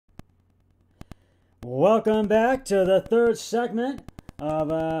Welcome back to the third segment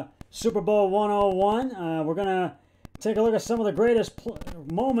of Super Bowl 101. We're going to take a look at some of the greatest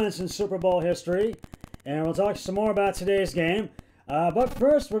moments in Super Bowl history, and we'll talk some more about today's game. But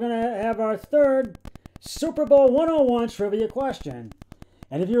first, we're going to have our third Super Bowl 101 trivia question.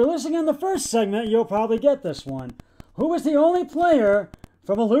 And if you were listening in the first segment, you'll probably get this one. Who was the only player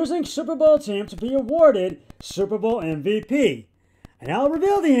from a losing Super Bowl team to be awarded Super Bowl MVP? And I'll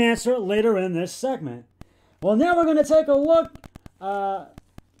reveal the answer later in this segment. Well, now we're going to take a look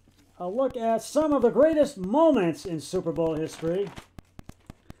at some of the greatest moments in Super Bowl history.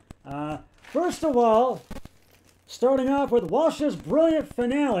 First of all, starting off with Walsh's brilliant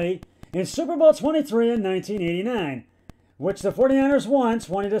finale in Super Bowl 23 in 1989, which the 49ers won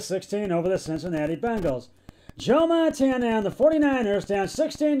 20-16 over the Cincinnati Bengals. Joe Montana and the 49ers down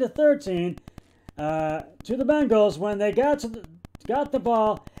 16-13 to the Bengals when they got the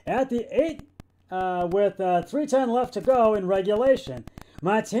ball at the 8 with 3:10 left to go in regulation.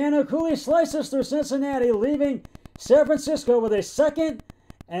 Montana coolly slices through Cincinnati, leaving San Francisco with a 2nd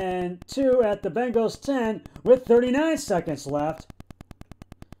and 2 at the Bengals 10 with 39 seconds left.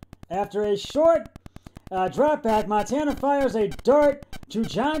 After a short drop back, Montana fires a dart to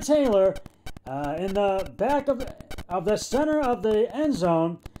John Taylor in the back of the center of the end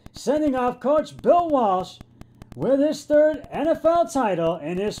zone, sending off Coach Bill Walsh with his third NFL title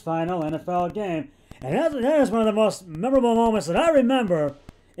in his final NFL game. And that is one of the most memorable moments that I remember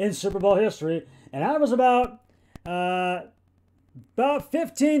in Super Bowl history. And I was about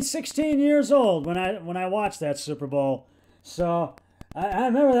 15, 16 years old when I watched that Super Bowl. So I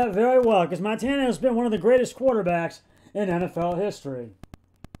remember that very well because Montana has been one of the greatest quarterbacks in NFL history.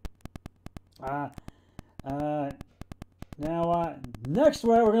 Next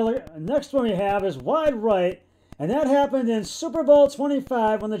one we have is wide right. And that happened in Super Bowl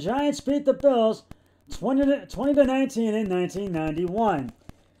 25 when the Giants beat the Bills 20-19 in 1991.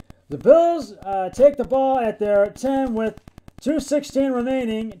 The Bills take the ball at their 10 with 2:16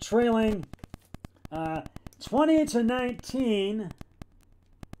 remaining, trailing 20-19.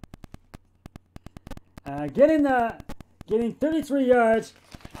 Getting 33 yards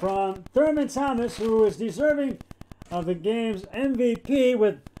from Thurman Thomas, who is deserving of the game's MVP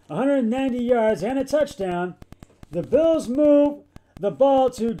with 190 yards and a touchdown. The Bills move the ball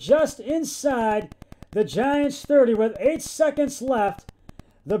to just inside the Giants' 30 with 8 seconds left.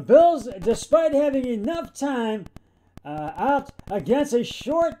 The Bills, despite having enough time out against a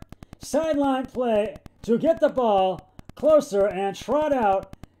short sideline play to get the ball closer and trot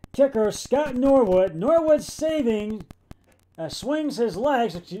out kicker Scott Norwood. Norwood swings his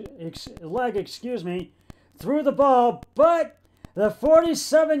leg through the ball, but the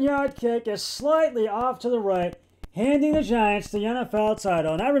 47-yard kick is slightly off to the right, handing the Giants the NFL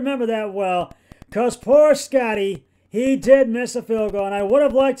title. And I remember that well because poor Scotty, he did miss a field goal, and I would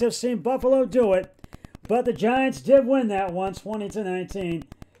have liked to have seen Buffalo do it, but the Giants did win that one, 20-19.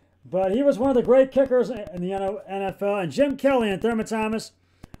 But he was one of the great kickers in the NFL, and Jim Kelly and Thurman Thomas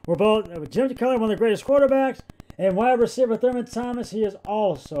were both. Jim Kelly, one of the greatest quarterbacks, and wide receiver Thurman Thomas, he is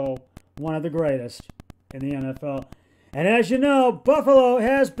also one of the greatest in the NFL. And as you know, Buffalo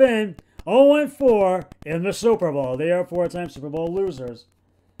has been 0-4 in the Super Bowl. They are 4-time Super Bowl losers.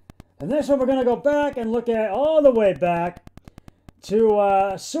 And next one, we're going to go back and look at all the way back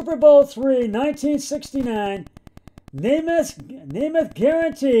to Super Bowl III, 1969. Namath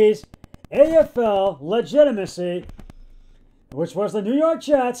guarantees AFL legitimacy, which was the New York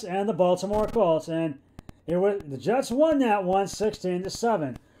Jets and the Baltimore Colts. And the Jets won that one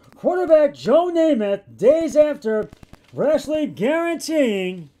 16-7. Quarterback Joe Namath, days after rashly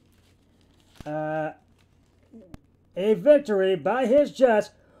guaranteeing a victory by his Jets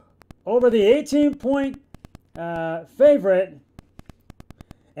over the 18-point favorite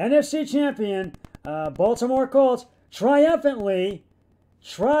NFC champion Baltimore Colts, triumphantly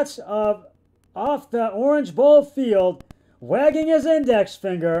trots off the Orange Bowl field, wagging his index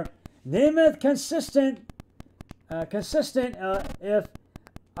finger. Namath consistent if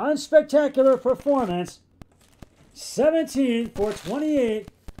unspectacular performance, 17 for 28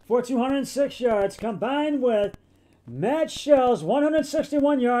 for 206 yards, combined with Matt Shell's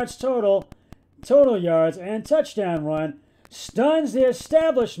 161 yards total yards and touchdown run, stuns the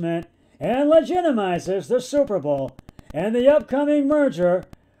establishment and legitimizes the Super Bowl and the upcoming merger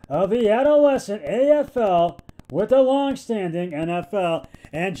of the adolescent AFL with the long-standing NFL.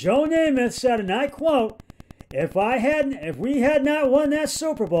 And Joe Namath said, and I quote, if we had not won that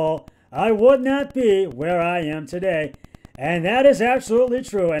Super Bowl, I would not be where I am today. And that is absolutely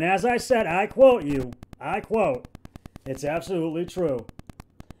true. And as I said, I quote you. It's absolutely true.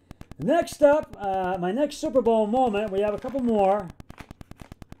 Next up, my next Super Bowl moment. We have a couple more.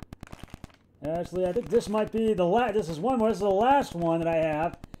 Actually, I think this might be the last. This is one more. This is the last one that I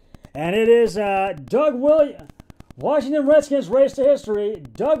have, and it is Doug Williams. Washington Redskins race to history.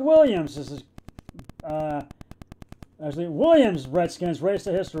 Doug Williams. This is actually Williams Redskins race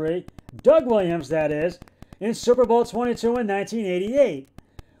to history. Doug Williams, that is, in Super Bowl 22 in 1988,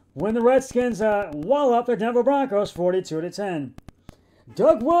 when the Redskins walloped the Denver Broncos 42-10.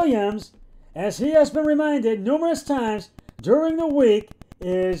 Doug Williams, as he has been reminded numerous times during the week,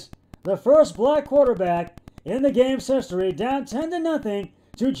 is the first black quarterback in the game's history, down 10-0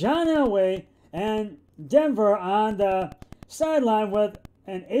 to John Elway and Denver on the sideline with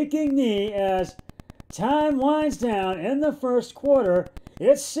an aching knee. As time winds down in the first quarter,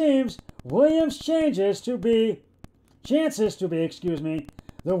 it seems Williams' chances to be,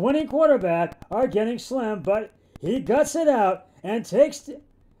 the winning quarterback are getting slim, but he guts it out and takes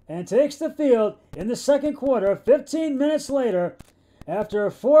the field in the second quarter. 15 minutes later,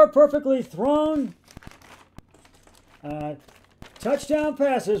 after 4 perfectly thrown touchdown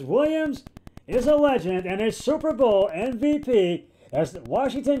passes, Williams is a legend and a Super Bowl MVP as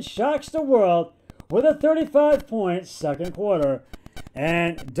Washington shocks the world with a 35-point second quarter.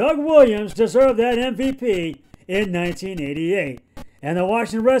 And Doug Williams deserved that MVP in 1988. And the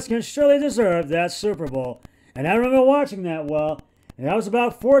Washington Redskins surely deserved that Super Bowl. And I remember watching that well, and I was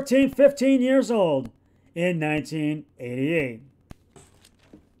about 14, 15 years old in 1988.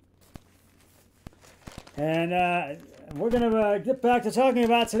 And we're going to get back to talking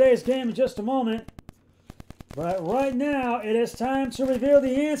about today's game in just a moment. But right now, it is time to reveal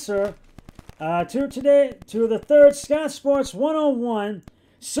the answer to the third Scott Sports 101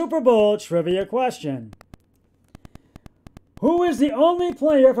 Super Bowl trivia question. Who is the only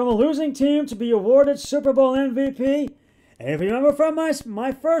player from a losing team to be awarded Super Bowl MVP? And if you remember from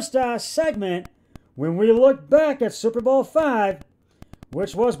my first segment, when we looked back at Super Bowl V,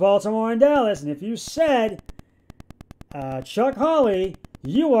 which was Baltimore and Dallas, and if you said Chuck Hawley,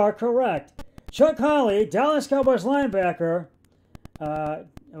 you are correct. Chuck Hawley, Dallas Cowboys linebacker, Chuck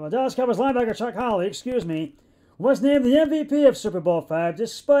Hawley, was named the MVP of Super Bowl V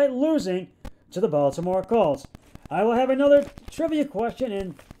despite losing to the Baltimore Colts. I will have another trivia question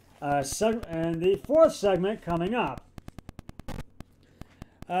in the fourth segment coming up.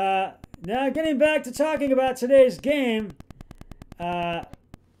 Now, getting back to talking about today's game, I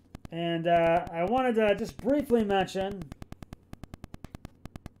wanted to just briefly mention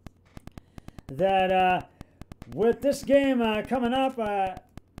that with this game coming up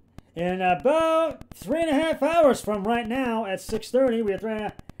in about 3.5 hours from right now at 6:30, we are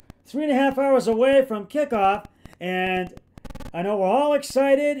 3.5 hours away from kickoff, and I know we're all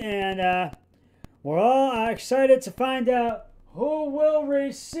excited, and we're all excited to find out who will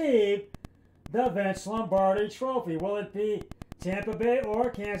receive the Vince Lombardi Trophy. Will it be Tampa Bay or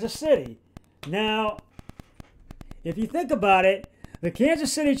Kansas City? Now, if you think about it, the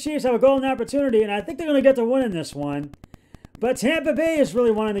Kansas City Chiefs have a golden opportunity, and I think they're going to get the win in this one. But Tampa Bay is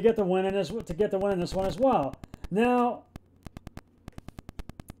really wanting to get the win in this one as well. Now,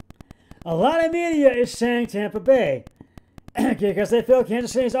 a lot of media is saying Tampa Bay because they feel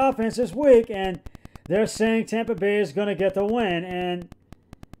Kansas City's offense is weak, and they're saying Tampa Bay is going to get the win, and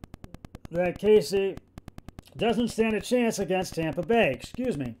that Casey doesn't stand a chance against Tampa Bay.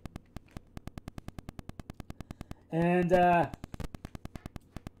 And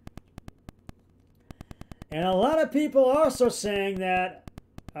a lot of people are also saying that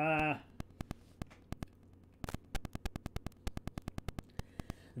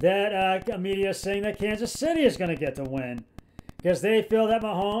media is saying that Kansas City is going to get the win because they feel that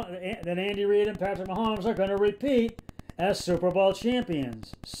Andy Reid and Patrick Mahomes are going to repeat as Super Bowl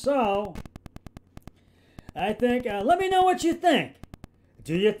champions. So, I think, let me know what you think.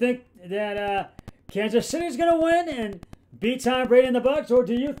 Do you think that Kansas City is going to win and beat Tom Brady and the Bucs, or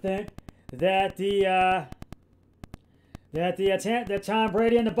do you think that that Tom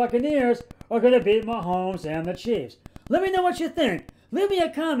Brady and the Buccaneers are going to beat Mahomes and the Chiefs? Let me know what you think. Leave me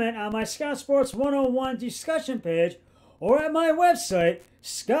a comment on my Scott Sports 101 discussion page or at my website,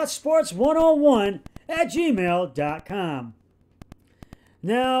 scottsports101@gmail.com.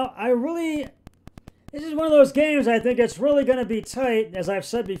 Now, this is one of those games I think it's really going to be tight, as I've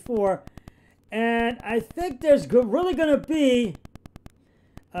said before, and I think there's really going to be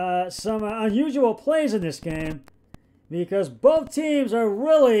some unusual plays in this game because both teams are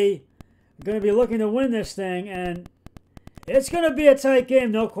really going to be looking to win this thing, and it's going to be a tight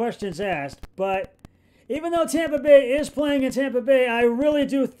game, no questions asked. But even though Tampa Bay is playing in Tampa Bay, I really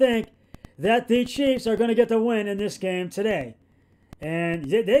do think that the Chiefs are going to get the win in this game today. And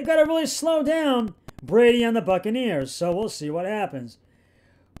they've got to really slow down Brady and the Buccaneers. So we'll see what happens.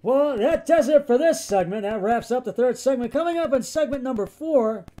 Well, that does it for this segment. That wraps up the third segment. Coming up in segment number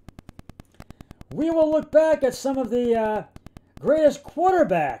 4, we will look back at some of the greatest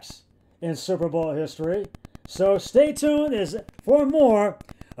quarterbacks in Super Bowl history. So stay tuned for more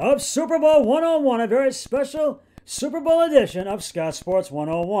of Super Bowl 101, a very special Super Bowl edition of Scott Sports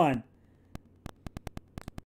 101.